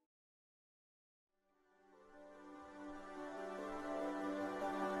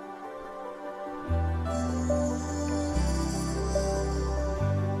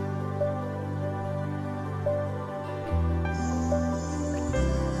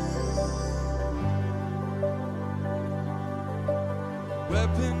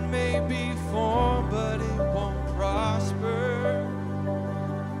weapon may be formed, but it won't prosper.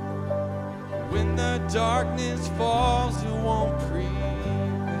 When the darkness falls, it won't prevail.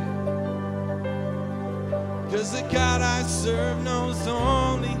 'Cause the God I serve knows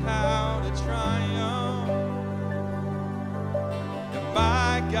only how to triumph. And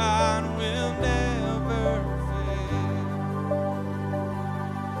my God will never fail.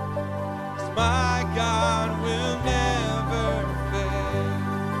 'Cause my God will never fail.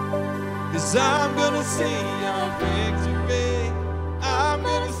 'Cause I'm gonna see your victory. I'm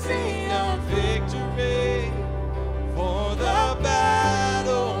gonna see your victory. For the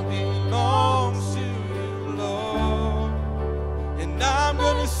battle belongs to you, Lord. And I'm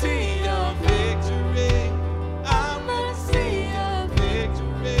gonna see your victory. I'm gonna see your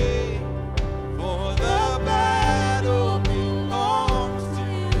victory. For the battle belongs to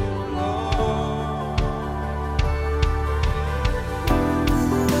you, Lord.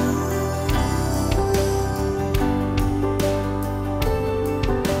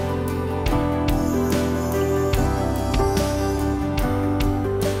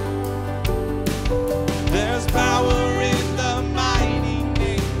 There's power in the mighty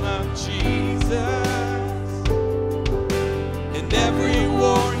name of Jesus. In every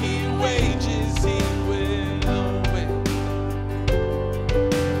war he wages, he will win.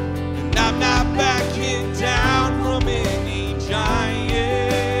 And I'm not backing down from any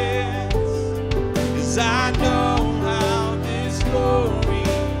giants. 'Cause I know how this story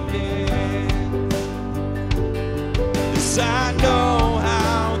ends. 'Cause I know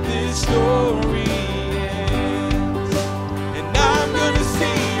how this story ends. And I'm gonna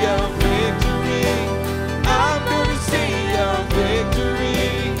see a victory. I'm gonna see a victory.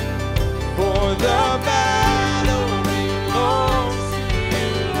 For the battle belongs to you,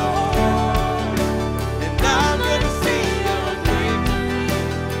 Lord. And I'm gonna see a victory.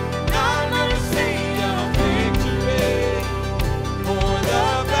 I'm gonna see a victory. For the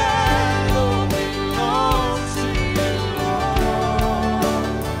battle belongs to you, Lord.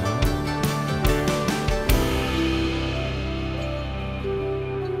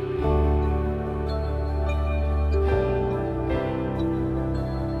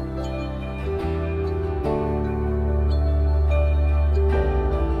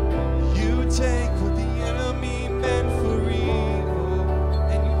 You take what the enemy meant for evil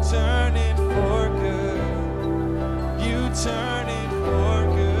and you turn it for good. You turn it for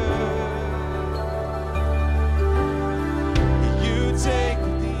good. You take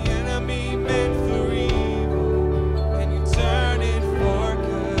what the enemy meant for evil and you turn it for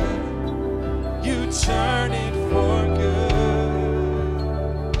good. You turn it for good.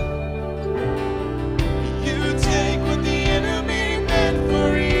 You take what the enemy meant for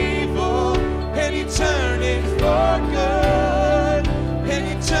evil and you turn it for good. And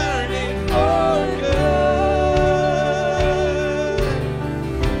you turn it for good.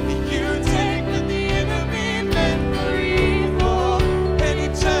 You take what the enemy meant for evil and you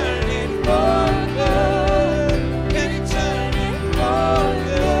turn it for good. And you turn it for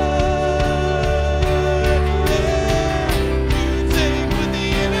good. You take what the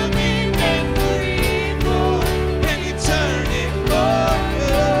enemy meant for evil and you turn it for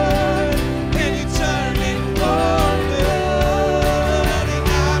good. And you turn it for good. And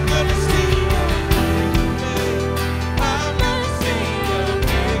I'm gonna see your victory. I'm gonna see your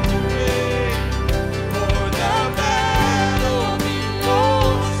victory. For the battle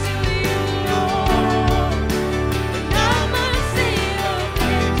belongs to you, Lord. And I'm gonna see your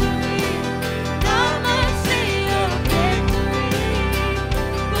victory. I'm gonna see your victory.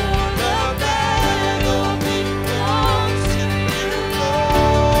 For the battle belongs to you,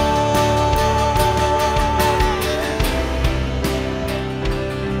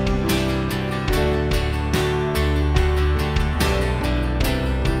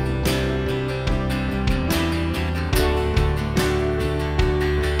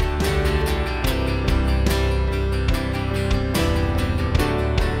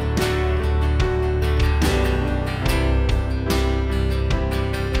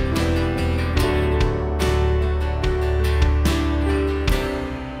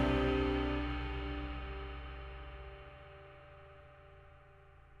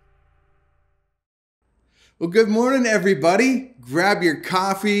 Well, good morning, everybody. Grab your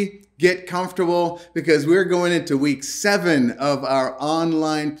coffee, get comfortable, because we're going into week 7 of our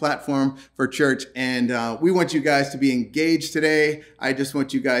online platform for church. And we want you guys to be engaged today. I just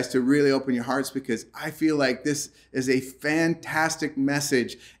want you guys to really open your hearts, because I feel like this is a fantastic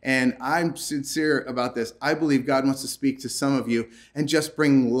message. And I'm sincere about this. I believe God wants to speak to some of you and just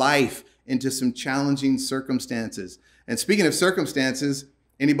bring life into some challenging circumstances. And speaking of circumstances,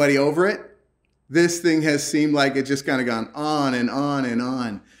 anybody over it? This thing has seemed like it just kind of gone on and on and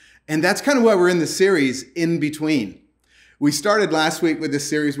on. And that's kind of why we're in the series In Between. We started last week with this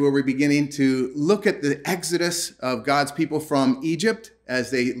series where we're beginning to look at the exodus of God's people from Egypt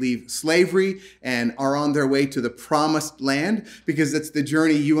as they leave slavery and are on their way to the promised land, because that's the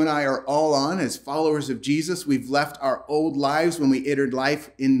journey you and I are all on as followers of Jesus. We've left our old lives when we entered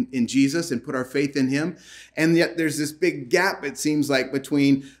life in Jesus and put our faith in him. And yet there's this big gap, it seems like,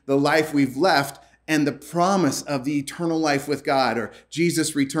 between the life we've left and the promise of the eternal life with God or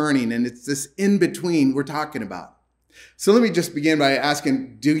Jesus returning. And it's this in between we're talking about. So let me just begin by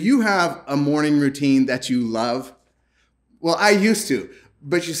asking, do you have a morning routine that you love? Well, I used to,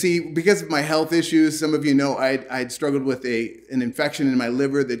 but you see, because of my health issues, some of you know I'd struggled with an infection in my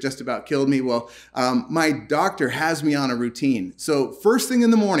liver that just about killed me. Well, my doctor has me on a routine. So first thing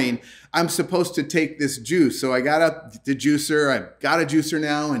in the morning, I'm supposed to take this juice. So I got up the juicer. I've got a juicer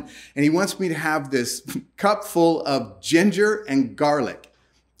now, and he wants me to have this cup full of ginger and garlic.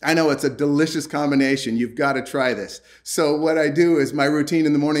 I know it's a delicious combination. You've got to try this. So what I do is my routine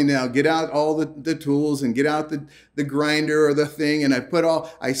in the morning now, get out all the tools and get out the grinder or the thing, and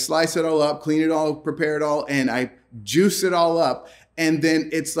I slice it all up, clean it all, prepare it all, and I juice it all up. And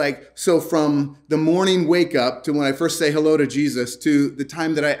then it's like, so from the morning wake up to when I first say hello to Jesus to the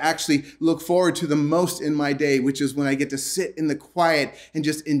time that I actually look forward to the most in my day, which is when I get to sit in the quiet and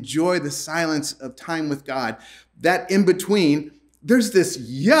just enjoy the silence of time with God. That in between, there's this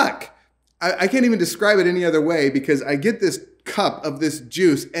yuck. I can't even describe it any other way, because I get this cup of this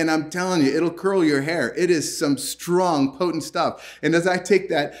juice and I'm telling you, it'll curl your hair. It is some strong, potent stuff. And as I take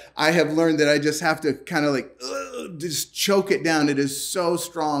that, I have learned that I just have to kind of like, just choke it down. It is so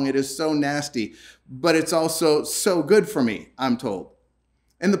strong. It is so nasty, but it's also so good for me, I'm told.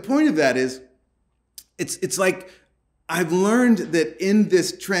 And the point of that is, it's like, I've learned that in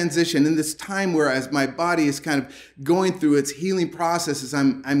this transition, in this time where as my body is kind of going through its healing processes,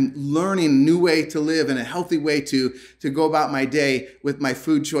 I'm learning a new way to live and a healthy way to go about my day with my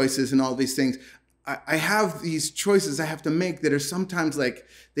food choices and all these things. I have these choices I have to make that are sometimes like,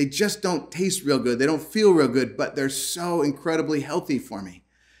 they just don't taste real good. They don't feel real good, but they're so incredibly healthy for me.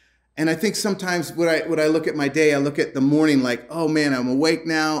 And I think sometimes when I look at my day, I look at the morning like, oh man, I'm awake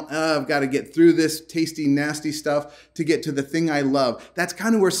now. I've got to get through this tasty, nasty stuff to get to the thing I love. That's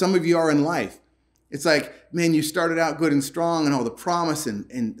kind of where some of you are in life. It's like, man, you started out good and strong and all the promise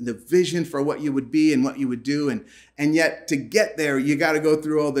and the vision for what you would be and what you would do. And yet to get there, you got to go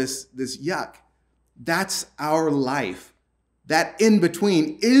through all this yuck. That's our life. That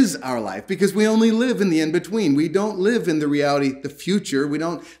in-between is our life, because we only live in the in-between. We don't live in the reality, the future. We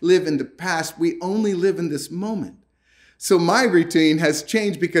don't live in the past. We only live in this moment. So my routine has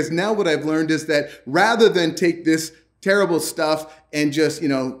changed, because now what I've learned is that rather than take this terrible stuff and just,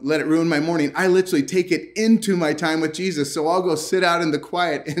 let it ruin my morning, I literally take it into my time with Jesus. So I'll go sit out in the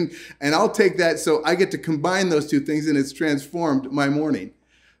quiet and I'll take that. So I get to combine those two things, and it's transformed my morning.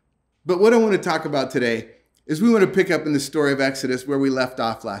 But what I want to talk about today is we want to pick up in the story of Exodus where we left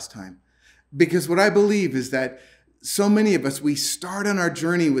off last time. Because what I believe is that so many of us, we start on our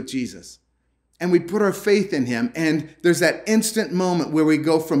journey with Jesus and we put our faith in him. And there's that instant moment where we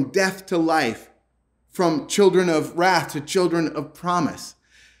go from death to life, from children of wrath to children of promise.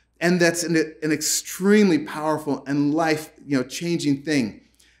 And that's an extremely powerful and life, changing thing.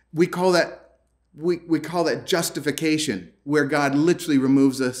 We call that justification, where God literally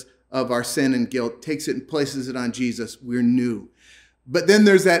removes us of our sin and guilt, takes it and places it on Jesus. We're new. But then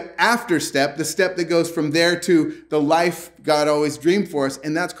there's that after step, the step that goes from there to the life God always dreamed for us,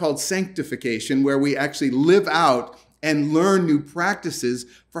 and that's called sanctification, where we actually live out and learn new practices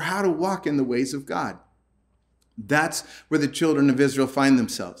for how to walk in the ways of God. That's where the children of Israel find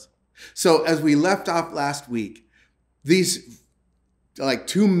themselves. So as we left off last week, these like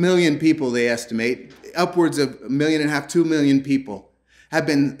 2 million people, they estimate, upwards of 1.5 million, 2 million people, have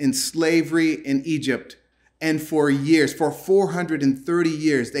been in slavery in Egypt. And for years, for 430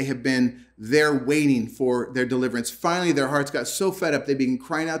 years, they have been there waiting for their deliverance. Finally, their hearts got so fed up, they began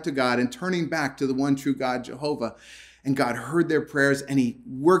crying out to God and turning back to the one true God, Jehovah. And God heard their prayers, and he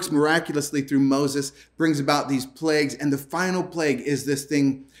works miraculously through Moses, brings about these plagues. And the final plague is this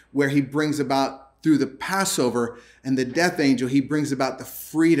thing where he brings about, through the Passover and the death angel, he brings about the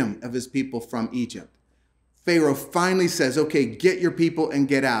freedom of his people from Egypt. Pharaoh finally says, okay, get your people and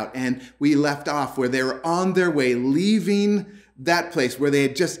get out. And we left off where they were on their way, leaving that place where they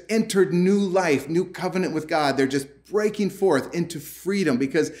had just entered new life, new covenant with God. They're just breaking forth into freedom,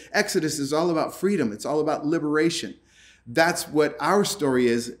 because Exodus is all about freedom. It's all about liberation. That's what our story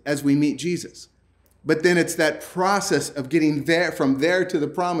is as we meet Jesus. But then it's that process of getting there, from there to the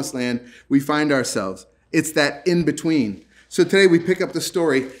promised land, we find ourselves. It's that in between. So today we pick up the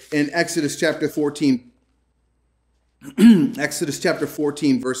story in Exodus chapter 14. Exodus chapter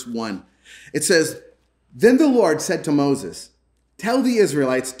 14, verse 1. It says, "Then the Lord said to Moses, 'Tell the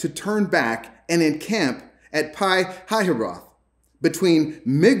Israelites to turn back and encamp at Pi-hahiroth, between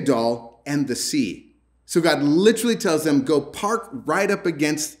Migdol and the sea.'" So God literally tells them, go park right up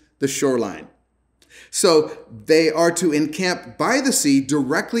against the shoreline. So they are to encamp by the sea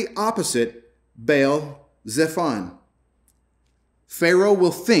directly opposite Baal Zephon. Pharaoh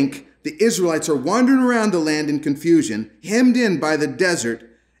will think the Israelites are wandering around the land in confusion, hemmed in by the desert,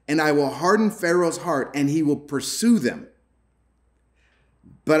 and I will harden Pharaoh's heart and he will pursue them.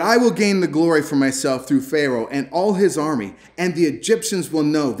 But I will gain the glory for myself through Pharaoh and all his army, and the Egyptians will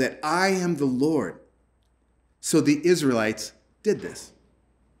know that I am the Lord. So the Israelites did this.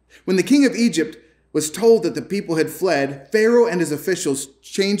 When the king of Egypt was told that the people had fled, Pharaoh and his officials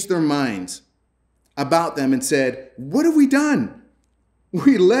changed their minds about them and said, "What have we done?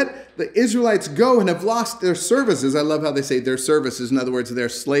 We let the Israelites go and have lost their services." I love how they say their services. In other words, their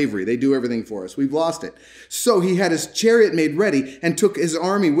slavery. They do everything for us. We've lost it. So he had his chariot made ready and took his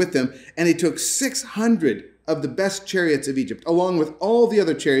army with him. And he took 600 of the best chariots of Egypt, along with all the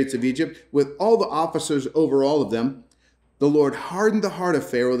other chariots of Egypt, with all the officers over all of them. The Lord hardened the heart of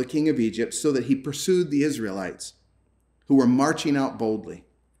Pharaoh, the king of Egypt, so that he pursued the Israelites, who were marching out boldly.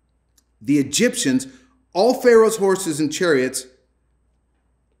 The Egyptians, all Pharaoh's horses and chariots,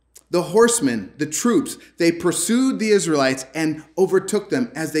 the horsemen, the troops, they pursued the Israelites and overtook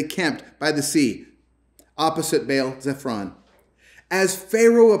them as they camped by the sea, opposite Baal Zephon. As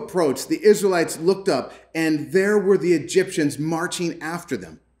Pharaoh approached, the Israelites looked up, and there were the Egyptians marching after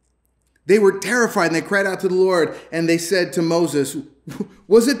them. They were terrified, and they cried out to the Lord, and they said to Moses,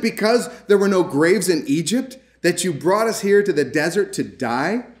 "Was it because there were no graves in Egypt that you brought us here to the desert to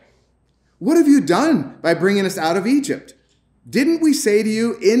die? What have you done by bringing us out of Egypt? Didn't we say to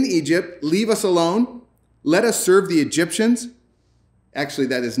you in Egypt, 'Leave us alone, let us serve the Egyptians'?" Actually,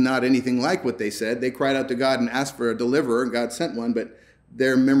 that is not anything like what they said. They cried out to God and asked for a deliverer, and God sent one, but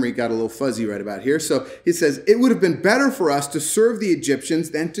their memory got a little fuzzy right about here. So he says, "It would have been better for us to serve the Egyptians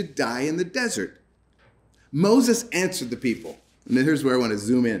than to die in the desert." Moses answered the people, and here's where I want to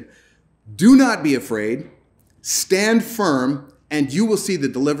zoom in. "Do not be afraid, stand firm, and you will see the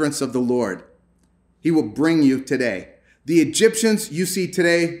deliverance of the Lord. He will bring you today. The Egyptians you see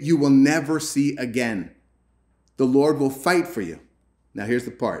today, you will never see again. The Lord will fight for you." Now here's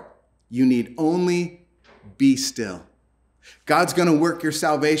the part. You need only be still. God's going to work your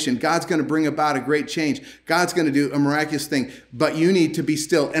salvation. God's going to bring about a great change. God's going to do a miraculous thing, but you need to be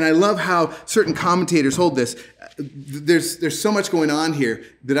still. And I love how certain commentators hold this. There's so much going on here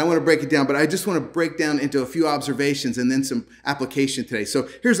that I want to break it down, but I just want to break down into a few observations and then some application today. So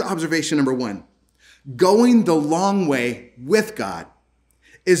here's observation number 1. Going the long way with God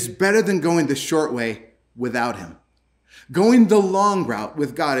is better than going the short way without him. Going the long route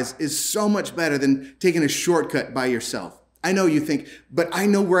with God is so much better than taking a shortcut by yourself. I know you think, but I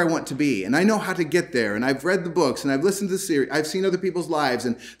know where I want to be, and I know how to get there, and I've read the books, and I've listened to the series, I've seen other people's lives,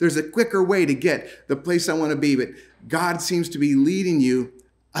 and there's a quicker way to get the place I want to be, but God seems to be leading you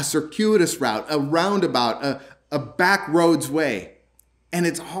a circuitous route, a roundabout, a back roads way, and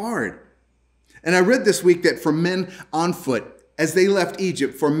it's hard. And I read this week that for men on foot, as they left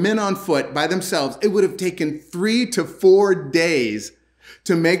Egypt, for men on foot by themselves, it would have taken 3 to 4 days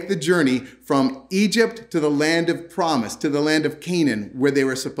to make the journey from Egypt to the land of promise, to the land of Canaan, where they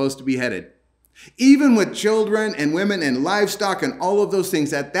were supposed to be headed. Even with children and women and livestock and all of those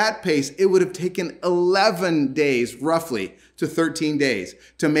things, at that pace, it would have taken 11 days, roughly, to 13 days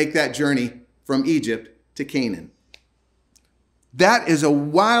to make that journey from Egypt to Canaan. That is a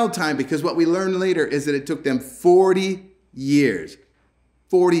wild time, because what we learn later is that it took them 40 years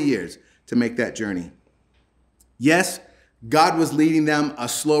to make that journey. Yes, God was leading them a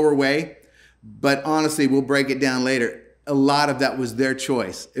slower way, but honestly, we'll break it down later. A lot of that was their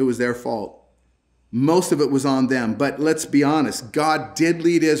choice. It was their fault. Most of it was on them, but let's be honest. God did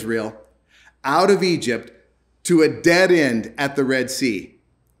lead Israel out of Egypt to a dead end at the Red Sea.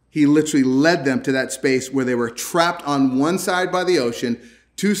 He literally led them to that space where they were trapped on one side by the ocean,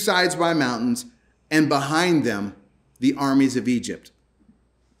 2 sides by mountains, and behind them, the armies of Egypt.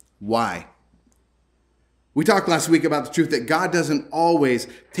 Why? We talked last week about the truth that God doesn't always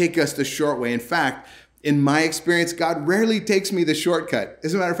take us the short way. In fact, in my experience, God rarely takes me the shortcut.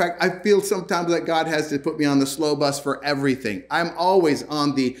 As a matter of fact, I feel sometimes that God has to put me on the slow bus for everything. I'm always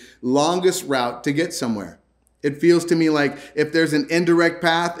on the longest route to get somewhere. It feels to me like if there's an indirect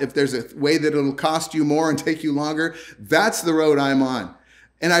path, if there's a way that it'll cost you more and take you longer, that's the road I'm on.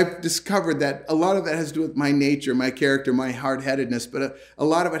 And I've discovered that a lot of that has to do with my nature, my character, my hard-headedness, but a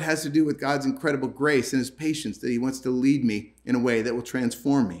lot of it has to do with God's incredible grace and his patience that he wants to lead me in a way that will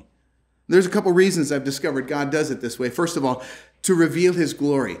transform me. There's a couple reasons I've discovered God does it this way. First of all, to reveal his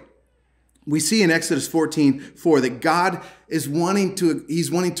glory. We see in Exodus 14:4 that God is wanting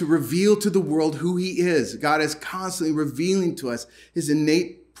to reveal to the world who he is. God is constantly revealing to us his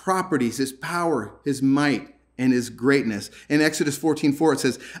innate properties, his power, his might, and his greatness. In Exodus 14:4, it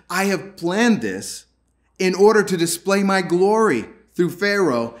says, I have planned this in order to display my glory through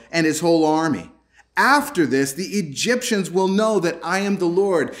Pharaoh and his whole army. After this, the Egyptians will know that I am the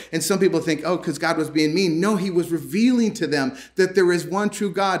Lord. And some people think, oh, because God was being mean. No, he was revealing to them that there is one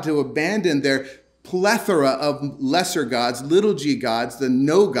true God, to abandon their plethora of lesser gods, little g gods, the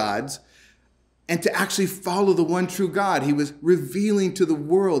no gods, and to actually follow the one true God. He was revealing to the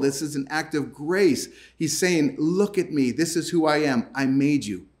world. This is an act of grace. He's saying, look at me. This is who I am. I made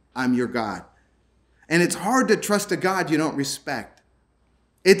you. I'm your God. And it's hard to trust a God you don't respect.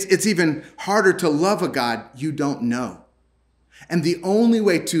 It's even harder to love a God you don't know. And the only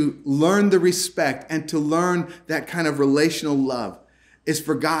way to learn the respect and to learn that kind of relational love is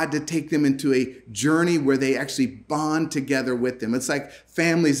for God to take them into a journey where they actually bond together with them. It's like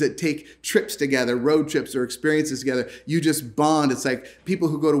families that take trips together, road trips or experiences together. You just bond. It's like people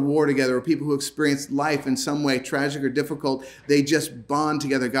who go to war together or people who experience life in some way, tragic or difficult. They just bond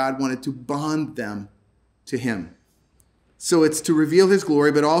together. God wanted to bond them to him. So it's to reveal his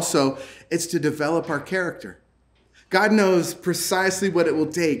glory, but also it's to develop our character. God knows precisely what it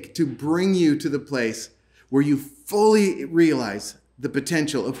will take to bring you to the place where you fully realize the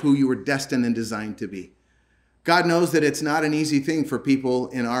potential of who you were destined and designed to be. God knows that it's not an easy thing for people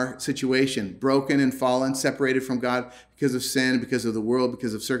in our situation, broken and fallen, separated from God because of sin, because of the world,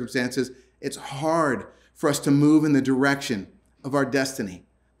 because of circumstances. It's hard for us to move in the direction of our destiny.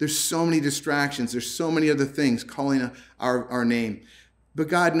 There's so many distractions. There's so many other things calling our name. But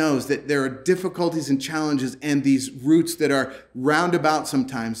God knows that there are difficulties and challenges and these roots that are roundabout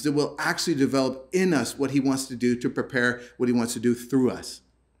sometimes that will actually develop in us what he wants to do to prepare what he wants to do through us.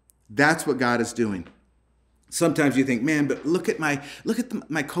 That's what God is doing. Sometimes you think, man, but look at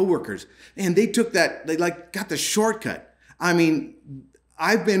my coworkers. And they took that, they got the shortcut. I mean,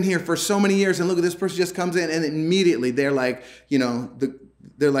 I've been here for so many years and look at this person just comes in and immediately they're like,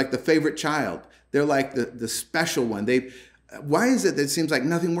 they're like the favorite child. They're like the special one. Why is it that it seems like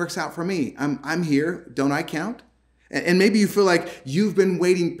nothing works out for me? I'm here. Don't I count? And maybe you feel like you've been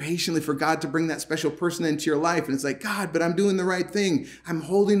waiting patiently for God to bring that special person into your life. And it's like, God, but I'm doing the right thing. I'm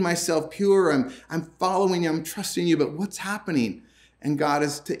holding myself pure. I'm following you. I'm trusting you. But what's happening? And God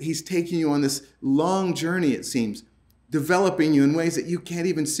he's taking you on this long journey, it seems, developing you in ways that you can't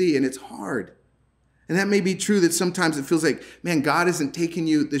even see. And it's hard. And that may be true that sometimes it feels like, man, God isn't taking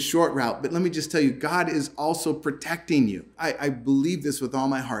you the short route. But let me just tell you, God is also protecting you. I believe this with all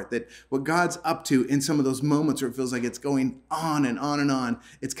my heart, that what God's up to in some of those moments where it feels like it's going on and on and on,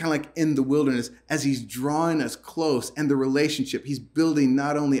 it's kind of like in the wilderness as he's drawing us close and the relationship. He's building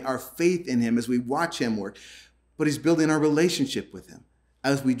not only our faith in him as we watch him work, but he's building our relationship with him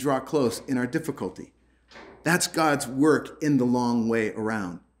as we draw close in our difficulty. That's God's work in the long way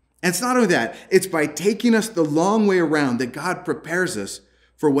around. And it's not only that, it's by taking us the long way around that God prepares us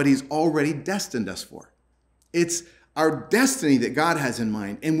for what he's already destined us for. It's our destiny that God has in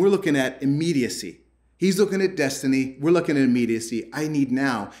mind, and we're looking at immediacy. He's looking at destiny, we're looking at immediacy. I need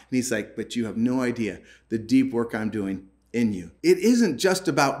now. And he's like, but you have no idea the deep work I'm doing in you. It isn't just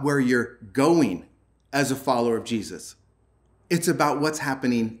about where you're going as a follower of Jesus. It's about what's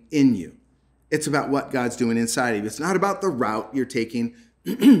happening in you. It's about what God's doing inside of you. It's not about the route you're taking.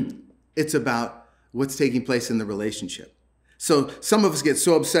 It's about what's taking place in the relationship. So some of us get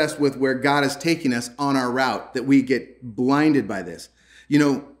so obsessed with where God is taking us on our route that we get blinded by this.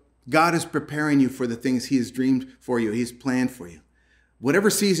 God is preparing you for the things he has dreamed for you. He's planned for you.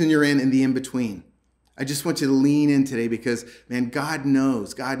 Whatever season you're in the in-between, I just want you to lean in today because, man, God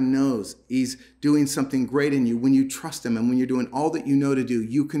knows he's doing something great in you. When you trust him and when you're doing all that you know to do,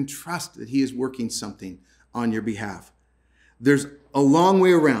 you can trust that he is working something on your behalf. There's a long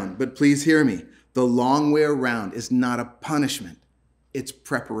way around, but please hear me. The long way around is not a punishment. It's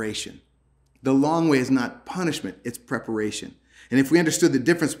preparation. The long way is not punishment. It's preparation. And if we understood the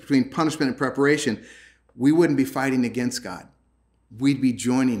difference between punishment and preparation, we wouldn't be fighting against God. We'd be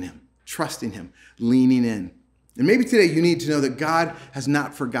joining him, trusting him, leaning in. And maybe today you need to know that God has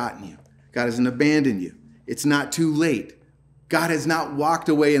not forgotten you. God hasn't abandoned you. It's not too late. God has not walked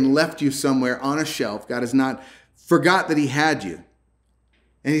away and left you somewhere on a shelf. God has not forgot that he had you.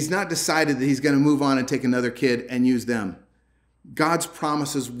 And he's not decided that he's going to move on and take another kid and use them. God's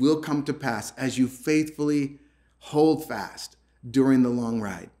promises will come to pass as you faithfully hold fast during the long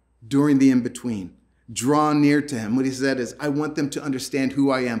ride, during the in-between. Draw near to him. What he said is, I want them to understand who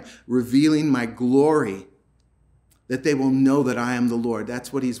I am, revealing my glory, that they will know that I am the Lord.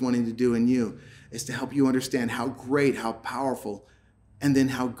 That's what he's wanting to do in you, is to help you understand how great, how powerful, and then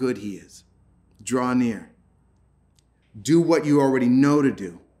how good he is. Draw near. Do what you already know to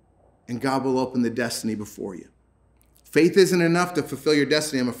do, and God will open the destiny before you. Faith isn't enough to fulfill your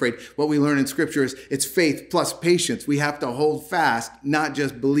destiny, I'm afraid. What we learn in Scripture is it's faith plus patience. We have to hold fast, not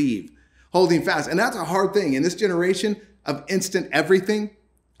just believe. Holding fast. And that's a hard thing. In this generation of instant everything,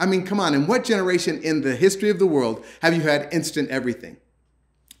 I mean, come on, in what generation in the history of the world have you had instant everything?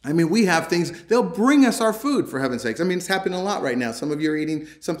 I mean, we have things, they'll bring us our food, for heaven's sakes. I mean, it's happening a lot right now. Some of you are eating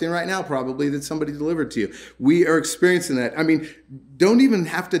something right now, probably, that somebody delivered to you. We are experiencing that. I mean, don't even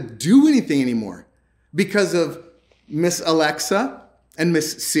have to do anything anymore because of Miss Alexa and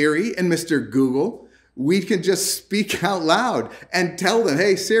Miss Siri and Mr. Google. We can just speak out loud and tell them,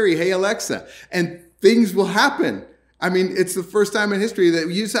 hey, Siri, hey, Alexa, and things will happen. I mean, it's the first time in history that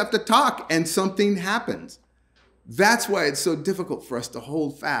you just have to talk and something happens. That's why it's so difficult for us to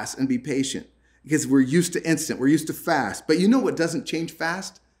hold fast and be patient, because we're used to instant, we're used to fast. But you know what doesn't change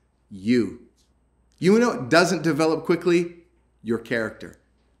fast? You. You know what doesn't develop quickly? Your character.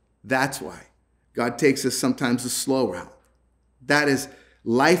 That's why God takes us sometimes the slow route. That is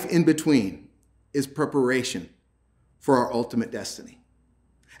life in between is preparation for our ultimate destiny.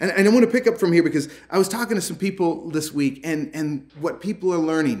 And I want to pick up from here because I was talking to some people this week and what people are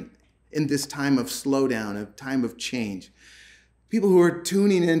learning in this time of slowdown, a time of change. People who are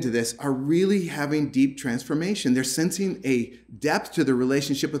tuning into this are really having deep transformation. They're sensing a depth to their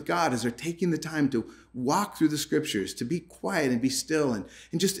relationship with God as they're taking the time to walk through the scriptures, to be quiet and be still and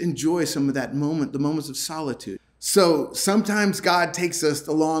just enjoy some of that moment, the moments of solitude. So sometimes God takes us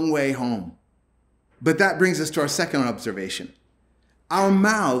the long way home. But that brings us to our second observation. Our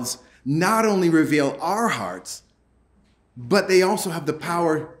mouths not only reveal our hearts, but they also have the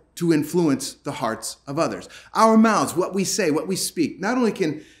power to influence the hearts of others. Our mouths, what we say, what we speak, not only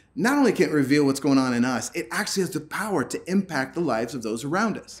can reveal what's going on in us, it actually has the power to impact the lives of those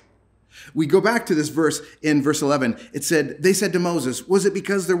around us. We go back to this verse in verse 11. It said, they said to Moses, was it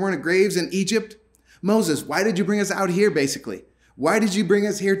because there weren't graves in Egypt? Moses, why did you bring us out here, basically? Why did you bring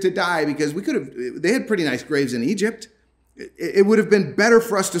us here to die? Because they had pretty nice graves in Egypt. It would have been better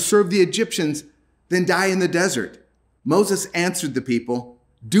for us to serve the Egyptians than die in the desert. Moses answered the people,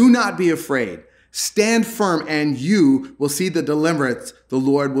 do not be afraid. Stand firm and you will see the deliverance the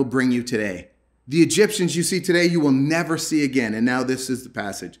Lord will bring you today. The Egyptians you see today, you will never see again. And now this is the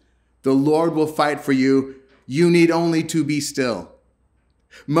passage. The Lord will fight for you. You need only to be still.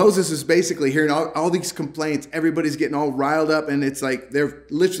 Moses is basically hearing all these complaints. Everybody's getting all riled up and it's like they're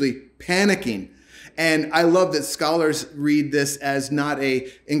literally panicking. And I love that scholars read this as not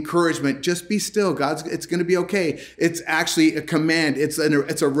a encouragement. Just be still. It's going to be okay. It's actually a command. It's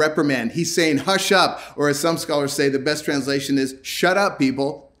a reprimand. He's saying, hush up. Or as some scholars say, the best translation is, shut up,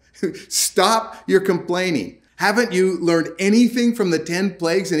 people. Stop your complaining. Haven't you learned anything from the 10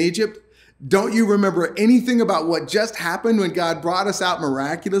 plagues in Egypt? Don't you remember anything about what just happened when God brought us out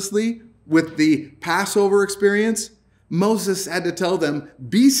miraculously with the Passover experience? Moses had to tell them,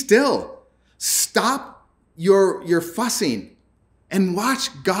 be still. Stop your fussing and watch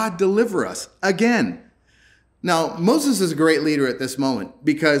God deliver us again. Now, Moses is a great leader at this moment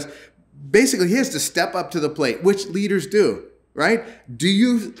because basically he has to step up to the plate, which leaders do, right? Do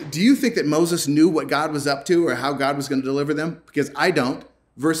you think that Moses knew what God was up to or how God was going to deliver them? Because I don't.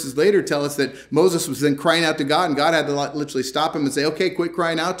 Verses later tell us that Moses was then crying out to God and God had to literally stop him and say, okay, quit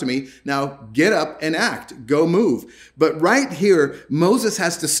crying out to me. Now get up and act, go move. But right here, Moses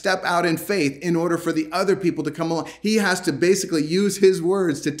has to step out in faith in order for the other people to come along. He has to basically use his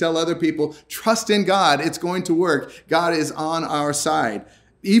words to tell other people, trust in God, it's going to work. God is on our side.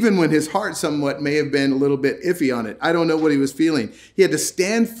 Even when his heart somewhat may have been a little bit iffy on it. I don't know what he was feeling. He had to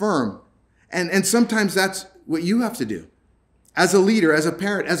stand firm. And sometimes that's what you have to do. As a leader, as a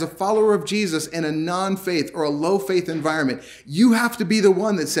parent, as a follower of Jesus in a non-faith or a low-faith environment, you have to be the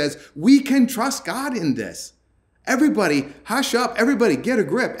one that says, we can trust God in this. Everybody hush up. Everybody get a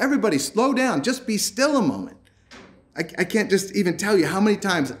grip. Everybody slow down. Just be still a moment. I can't just even tell you how many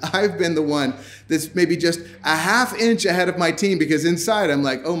times I've been the one that's maybe just a half inch ahead of my team because inside I'm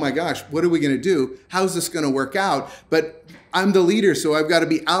like, oh my gosh, what are we going to do? How's this going to work out? But I'm the leader, so I've got to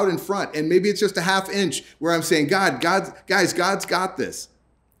be out in front. And maybe it's just a half inch where I'm saying, God's got this.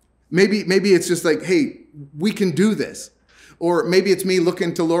 Maybe it's just like, hey, we can do this. Or maybe it's me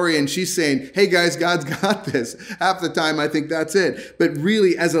looking to Lori and she's saying, hey guys, God's got this. Half the time I think that's it. But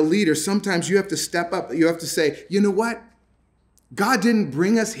really, as a leader, sometimes you have to step up. You have to say, you know what? God didn't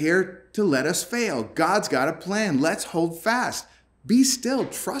bring us here to let us fail. God's got a plan. Let's hold fast. Be still.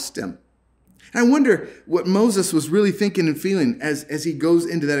 Trust him. And I wonder what Moses was really thinking and feeling as he goes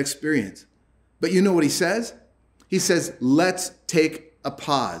into that experience. But you know what he says? He says, let's take a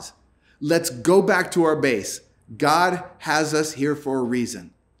pause. Let's go back to our base. God has us here for a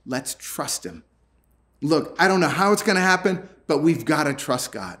reason. Let's trust him. Look, I don't know how it's going to happen, but we've got to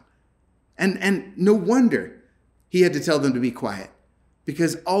trust God. And no wonder he had to tell them to be quiet,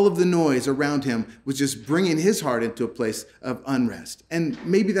 because all of the noise around him was just bringing his heart into a place of unrest. And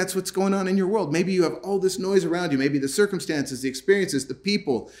maybe that's what's going on in your world. Maybe you have all this noise around you. Maybe the circumstances, the experiences, the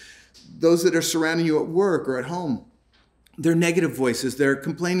people, those that are surrounding you at work or at home. They're negative voices, they're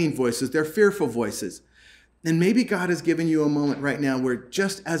complaining voices, they're fearful voices. And maybe God has given you a moment right now where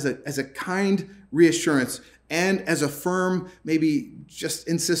just as a kind reassurance and as a firm, maybe just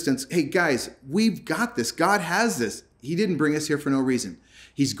insistence, hey guys, we've got this. God has this. He didn't bring us here for no reason.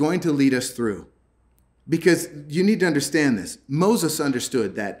 He's going to lead us through. Because you need to understand this. Moses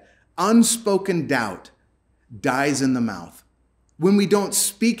understood that unspoken doubt dies in the mouth. When we don't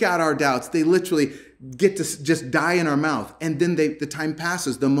speak out our doubts, they literally get to just die in our mouth. And then the time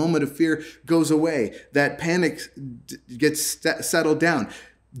passes. The moment of fear goes away. That panic gets settled down.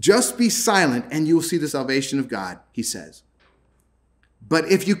 Just be silent and you will see the salvation of God, he says.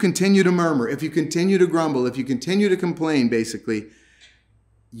 But if you continue to murmur, if you continue to grumble, if you continue to complain, basically,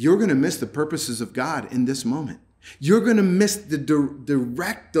 you're going to miss the purposes of God in this moment. You're going to miss the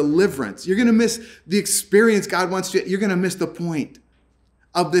direct deliverance. You're going to miss the experience God wants you. You're going to miss the point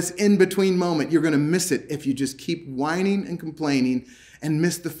of this in-between moment. You're going to miss it if you just keep whining and complaining and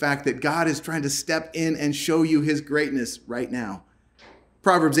miss the fact that God is trying to step in and show you his greatness right now.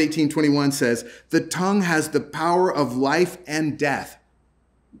 Proverbs 18:21 says, the tongue has the power of life and death.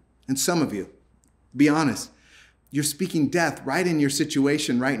 And some of you, be honest, you're speaking death right in your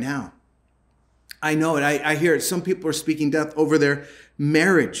situation right now. I know it. I hear it. Some people are speaking death over their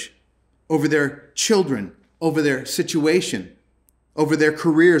marriage, over their children, over their situation, over their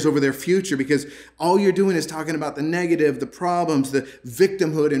careers, over their future, because all you're doing is talking about the negative, the problems, the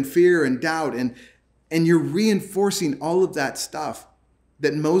victimhood and fear and doubt. And you're reinforcing all of that stuff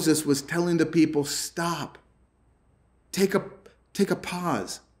that Moses was telling the people, stop. Take a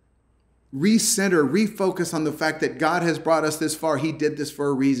pause. Recenter, refocus on the fact that God has brought us this far. He did this for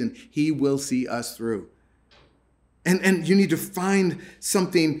a reason. He will see us through. And you need to find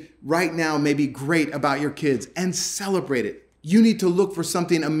something right now maybe great about your kids and celebrate it. You need to look for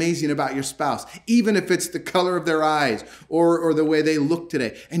something amazing about your spouse, even if it's the color of their eyes or the way they look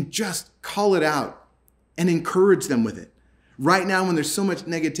today, and just call it out and encourage them with it. Right now, when there's so much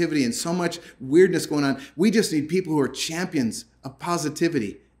negativity and so much weirdness going on, we just need people who are champions of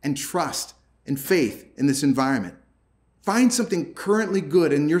positivity and trust and faith in this environment. Find something currently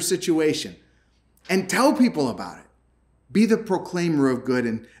good in your situation and tell people about it. Be the proclaimer of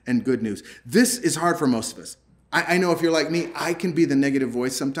good and good news. This is hard for most of us. I know if you're like me, I can be the negative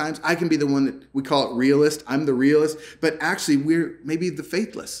voice sometimes. I can be the one that we call it realist. I'm the realist, but actually we're maybe the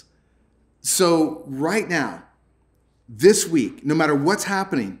faithless. So right now, this week, no matter what's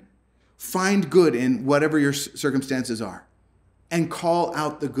happening, find good in whatever your circumstances are. And call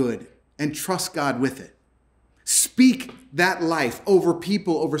out the good and trust God with it. Speak that life over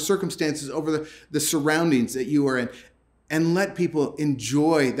people, over circumstances, over the surroundings that you are in, and let people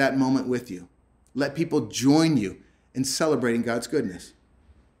enjoy that moment with you. Let people join you in celebrating God's goodness.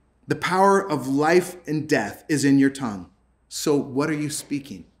 The power of life and death is in your tongue. So what are you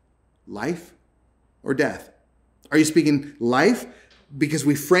speaking? Life or death? Are you speaking life? Because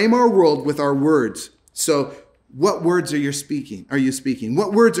we frame our world with our words. So what words are you speaking?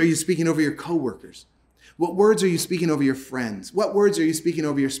 What words are you speaking over your coworkers? What words are you speaking over your friends? What words are you speaking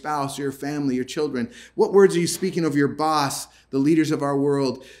over your spouse, your family, your children? What words are you speaking over your boss, the leaders of our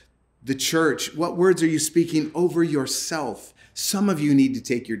world, the church? What words are you speaking over yourself? Some of you need to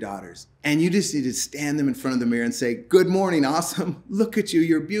take your daughters and you just need to stand them in front of the mirror and say, good morning, awesome. Look at you,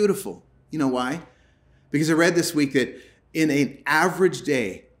 you're beautiful. You know why? Because I read this week that in an average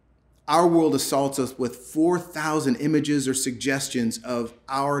day, our world assaults us with 4,000 images or suggestions of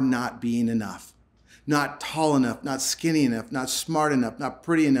our not being enough. not tall enough, not skinny enough, not smart enough, not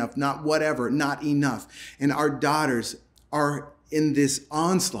pretty enough, not whatever, not enough. And our daughters are in this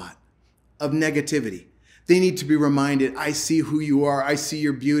onslaught of negativity. They need to be reminded, I see who you are, I see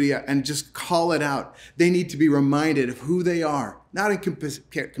your beauty, and just call it out. They need to be reminded of who they are, not in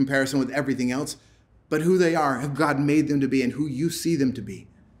comparison with everything else, but who they are, who God made them to be, and who you see them to be.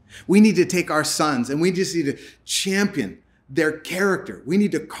 We need to take our sons and we just need to champion their character. We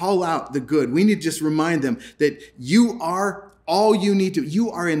need to call out the good. We need to just remind them that you are all you need to. You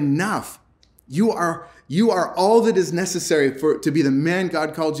are enough. You are all that is necessary to be the man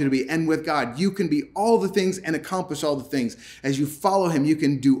God called you to be. And with God, you can be all the things and accomplish all the things. As you follow him, you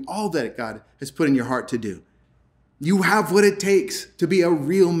can do all that God has put in your heart to do. You have what it takes to be a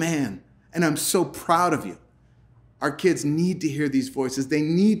real man. And I'm so proud of you. Our kids need to hear these voices. They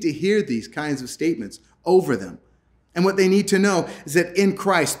need to hear these kinds of statements over them. And what they need to know is that in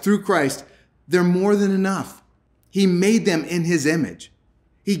Christ, through Christ, they're more than enough. He made them in his image.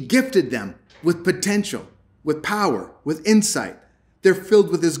 He gifted them with potential, with power, with insight. They're filled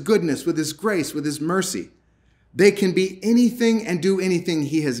with his goodness, with his grace, with his mercy. They can be anything and do anything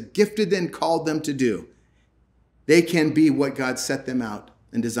he has gifted and called them to do. They can be what God set them out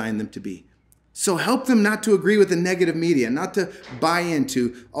and designed them to be. So help them not to agree with the negative media, not to buy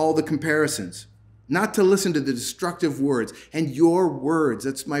into all the comparisons, not to listen to the destructive words. And your words,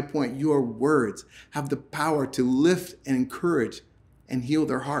 that's my point, your words have the power to lift and encourage and heal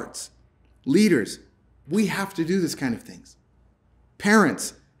their hearts. Leaders, we have to do this kind of things.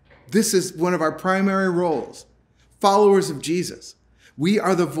 Parents, this is one of our primary roles. Followers of Jesus, we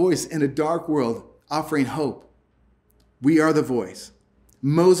are the voice in a dark world offering hope. We are the voice.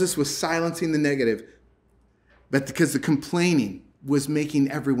 Moses was silencing the negative, but because the complaining was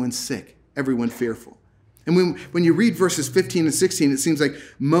making everyone sick, everyone fearful. And when you read verses 15 and 16, it seems like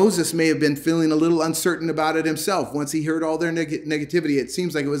Moses may have been feeling a little uncertain about it himself. Once he heard all their negativity, it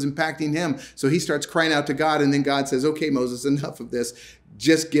seems like it was impacting him. So he starts crying out to God, and then God says, okay, Moses, enough of this.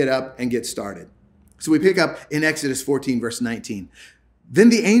 Just get up and get started. So we pick up in Exodus 14, verse 19. Then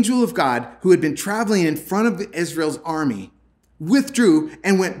the angel of God, who had been traveling in front of Israel's army, withdrew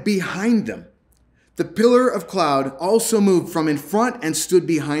and went behind them. The pillar of cloud also moved from in front and stood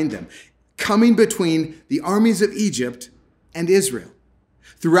behind them, coming between the armies of Egypt and Israel.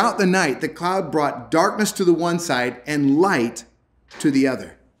 Throughout the night, the cloud brought darkness to the one side and light to the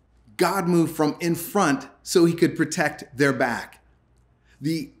other. God moved from in front so he could protect their back.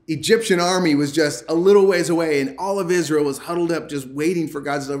 The Egyptian army was just a little ways away, and all of Israel was huddled up just waiting for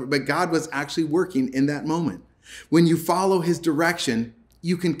God's deliverance. But God was actually working in that moment. When you follow his direction,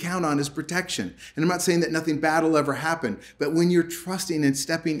 you can count on his protection. And I'm not saying that nothing bad will ever happen, but when you're trusting and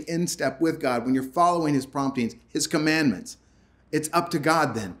stepping in step with God, when you're following his promptings, his commandments, it's up to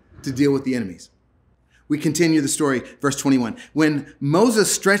God then to deal with the enemies. We continue the story, verse 21. When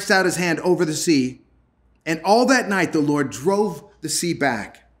Moses stretched out his hand over the sea, and all that night the Lord drove the sea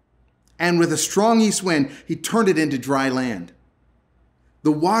back, and with a strong east wind, he turned it into dry land.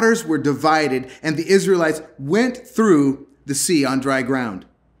 The waters were divided, and the Israelites went through the sea on dry ground,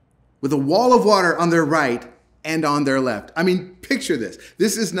 with a wall of water on their right and on their left. I mean, picture this.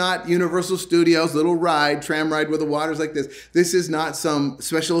 This is not Universal Studios, little ride, tram ride where the water's like this. This is not some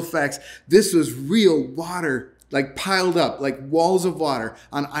special effects. This was real water, like piled up, like walls of water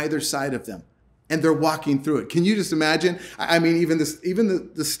on either side of them. And they're walking through it. Can you just imagine? I mean, even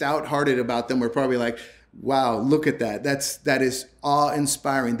the stout-hearted about them were probably like, wow, look at that. That is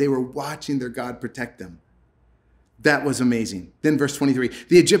awe-inspiring. They were watching their God protect them. That was amazing. Then verse 23,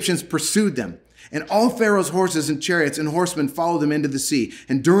 the Egyptians pursued them, and all Pharaoh's horses and chariots and horsemen followed them into the sea.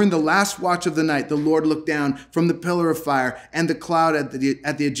 And during the last watch of the night, the Lord looked down from the pillar of fire and the cloud at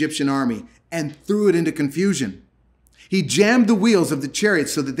the Egyptian army and threw it into confusion. He jammed the wheels of the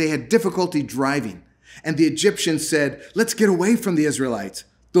chariots so that they had difficulty driving. And the Egyptians said, let's get away from the Israelites.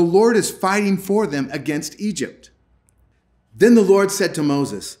 The Lord is fighting for them against Egypt. Then the Lord said to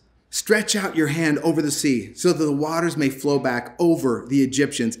Moses, stretch out your hand over the sea so that the waters may flow back over the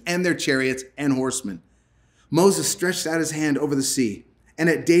Egyptians and their chariots and horsemen. Moses stretched out his hand over the sea, and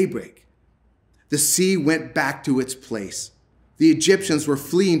at daybreak, the sea went back to its place. The Egyptians were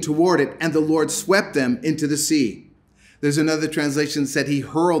fleeing toward it, and the Lord swept them into the sea. There's another translation that said he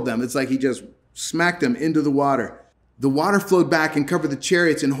hurled them. It's like he just smacked them into the water. The water flowed back and covered the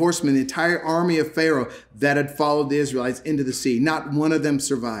chariots and horsemen, the entire army of Pharaoh that had followed the Israelites into the sea. Not one of them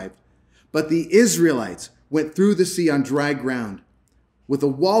survived. But the Israelites went through the sea on dry ground, with a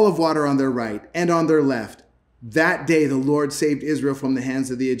wall of water on their right and on their left. That day the Lord saved Israel from the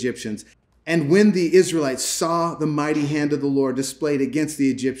hands of the Egyptians. And when the Israelites saw the mighty hand of the Lord displayed against the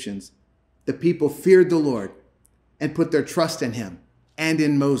Egyptians, The people feared the Lord and put their trust in him and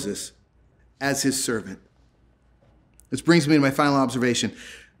in Moses as his servant. This brings me to my final observation.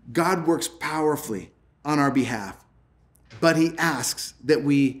 God works powerfully on our behalf, but he asks that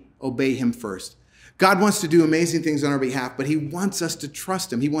we obey him first. God wants to do amazing things on our behalf, but he wants us to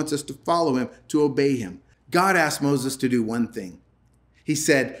trust him. He wants us to follow him, to obey him. God asked Moses to do one thing. He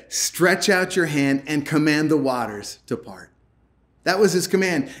said, stretch out your hand and command the waters to part. That was his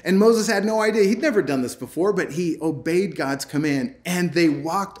command. And Moses had no idea. He'd never done this before, but he obeyed God's command, and they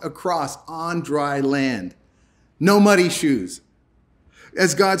walked across on dry land. No muddy shoes.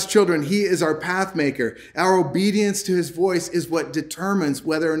 As God's children, he is our path maker. Our obedience to his voice is what determines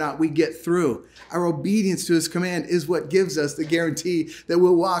whether or not we get through. Our obedience to his command is what gives us the guarantee that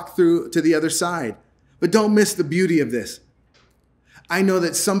we'll walk through to the other side. But don't miss the beauty of this. I know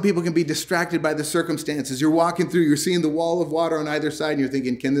that some people can be distracted by the circumstances. You're walking through, you're seeing the wall of water on either side, and you're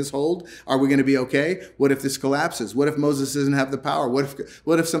thinking, can this hold? Are we going to be okay? What if this collapses? What if Moses doesn't have the power?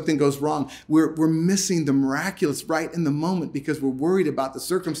 What if something goes wrong? We're missing the miraculous right in the moment because we're worried about the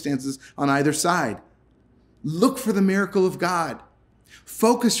circumstances on either side. Look for the miracle of God.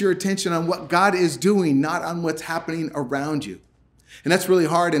 Focus your attention on what God is doing, not on what's happening around you. And that's really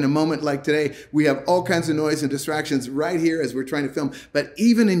hard in a moment like today. We have all kinds of noise and distractions right here as we're trying to film. But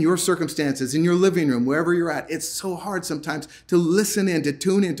even in your circumstances, in your living room, wherever you're at, it's so hard sometimes to listen in, to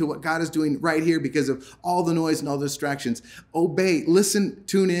tune into what God is doing right here because of all the noise and all the distractions. Obey, listen,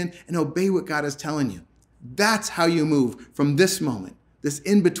 tune in, and obey what God is telling you. That's how you move from this moment, this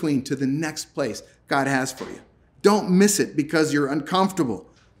in-between, to the next place God has for you. Don't miss it because you're uncomfortable,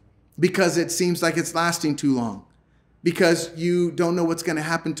 because it seems like it's lasting too long, because you don't know what's going to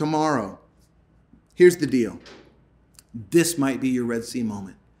happen tomorrow. Here's the deal. This might be your Red Sea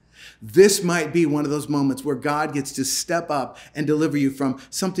moment. This might be one of those moments where God gets to step up and deliver you from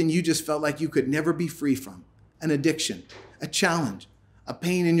something you just felt like you could never be free from. An addiction, a challenge, a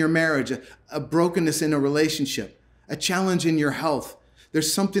pain in your marriage, a brokenness in a relationship, a challenge in your health.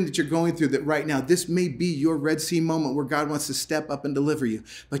 There's something that you're going through that right now, this may be your Red Sea moment where God wants to step up and deliver you.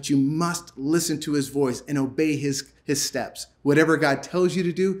 But you must listen to his voice and obey his steps. Whatever God tells you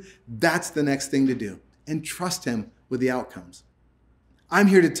to do, that's the next thing to do. And trust him with the outcomes. I'm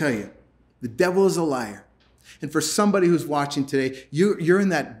here to tell you, the devil is a liar. And for somebody who's watching today, you're in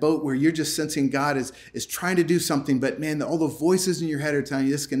that boat where you're just sensing God is trying to do something, but man, all the voices in your head are telling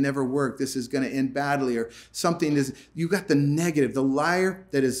you this can never work. This is going to end badly, or something is, you got the negative, the liar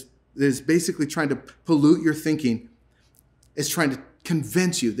that is basically trying to pollute your thinking, is trying to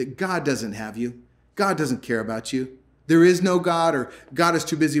convince you that God doesn't have you. God doesn't care about you. There is no God, or God is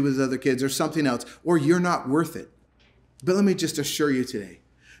too busy with his other kids, or something else, or you're not worth it. But let me just assure you today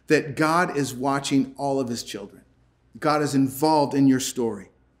that God is watching all of his children. God is involved in your story.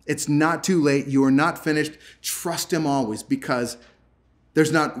 It's not too late. You are not finished. Trust him always, because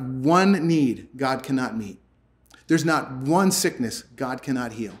there's not one need God cannot meet. There's not one sickness God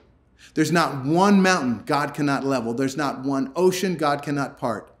cannot heal. There's not one mountain God cannot level. There's not one ocean God cannot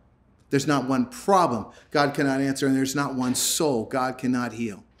part. There's not one problem God cannot answer. And there's not one soul God cannot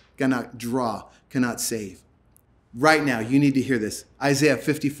heal, cannot draw, cannot save. Right now, you need to hear this. Isaiah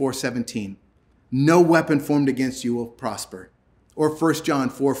 54:17. No weapon formed against you will prosper. Or 1 John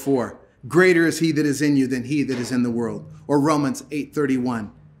 4:4. Greater is he that is in you than he that is in the world. Or Romans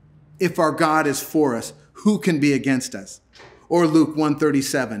 8:31. If our God is for us, who can be against us? Or Luke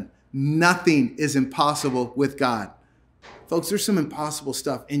 1:37. Nothing is impossible with God. Folks, there's some impossible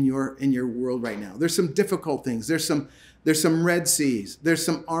stuff in your world right now. There's some difficult things. There's some Red Seas. There's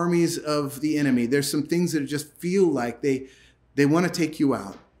some armies of the enemy. There's some things that just feel like they want to take you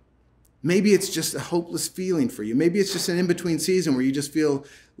out. Maybe it's just a hopeless feeling for you. Maybe it's just an in-between season where you just feel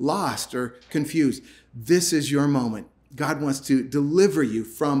lost or confused. This is your moment. God wants to deliver you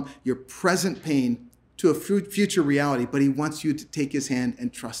from your present pain to a future reality, but he wants you to take his hand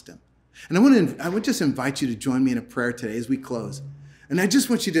and trust him. And I would just invite you to join me in a prayer today as we close. And I just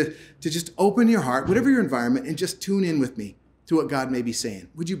want you to just open your heart, whatever your environment, and just tune in with me to what God may be saying.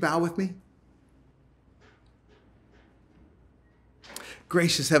 Would you bow with me?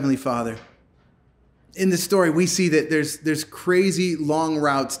 Gracious Heavenly Father, in this story, we see that there's crazy long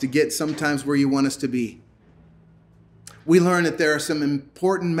routes to get sometimes where you want us to be. We learn that there are some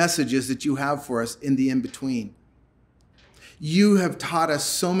important messages that you have for us in the in-between. You have taught us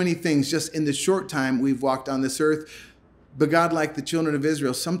so many things just in the short time we've walked on this earth. But God, like the children of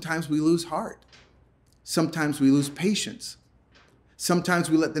Israel, sometimes we lose heart. Sometimes we lose patience.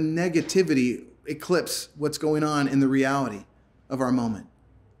 Sometimes we let the negativity eclipse what's going on in the reality of our moment.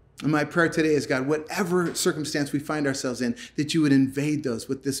 And my prayer today is, God, whatever circumstance we find ourselves in, that you would invade those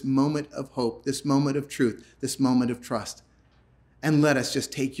with this moment of hope, this moment of truth, this moment of trust. And let us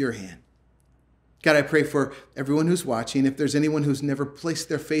just take your hand. God, I pray for everyone who's watching, if there's anyone who's never placed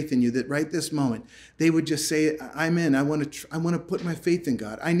their faith in you, that right this moment, they would just say, I'm in. I want to put my faith in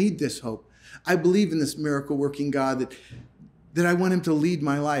God. I need this hope. I believe in this miracle-working God, that I want him to lead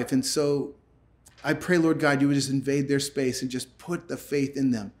my life. And so I pray, Lord God, you would just invade their space and just put the faith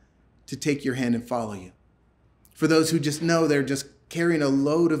in them to take your hand and follow you. For those who just know they're just carrying a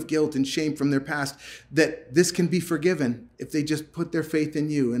load of guilt and shame from their past, that this can be forgiven if they just put their faith in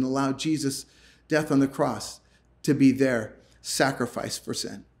you and allow Jesus' death on the cross to be their sacrifice for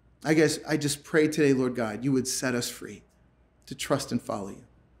sin. I just pray today, Lord God, you would set us free to trust and follow you.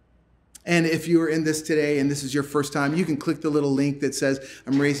 And if you are in this today and this is your first time, you can click the little link that says,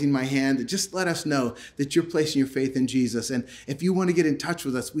 I'm raising my hand. And just let us know that you're placing your faith in Jesus. And if you want to get in touch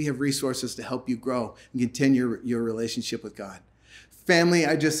with us, we have resources to help you grow and continue your relationship with God. Family,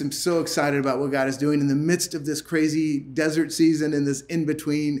 I just am so excited about what God is doing in the midst of this crazy desert season and this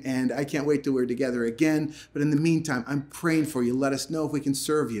in-between. And I can't wait till we're together again. But in the meantime, I'm praying for you. Let us know if we can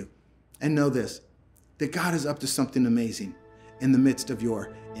serve you. And know this, that God is up to something amazing in the midst of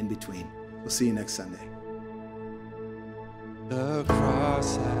your in-between. We'll see you next Sunday. The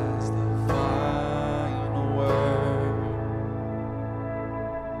cross has the final word.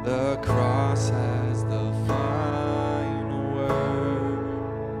 The cross has the final word.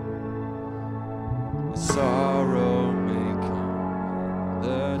 The sorrow may come in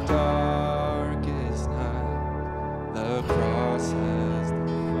the darkest night. The cross has the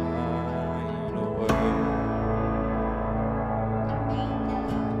final word.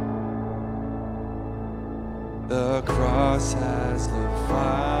 The cross has the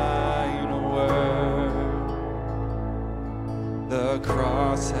final word. The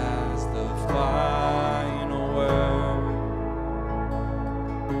cross has the final word.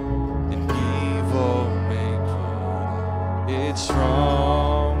 And evil may put up its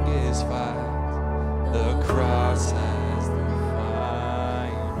strongest fight. The cross has the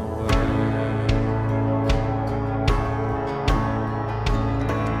final word.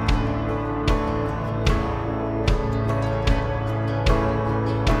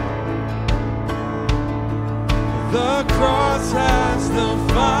 The cross has the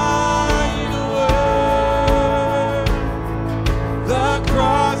final word. The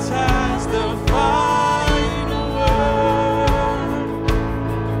cross has the final word.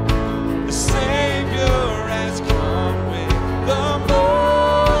 The Savior has come with the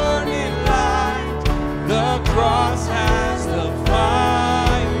morning light. The cross has the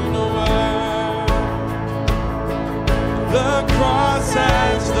final word. The cross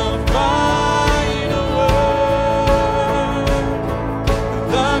has the final word.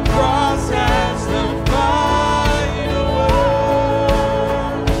 The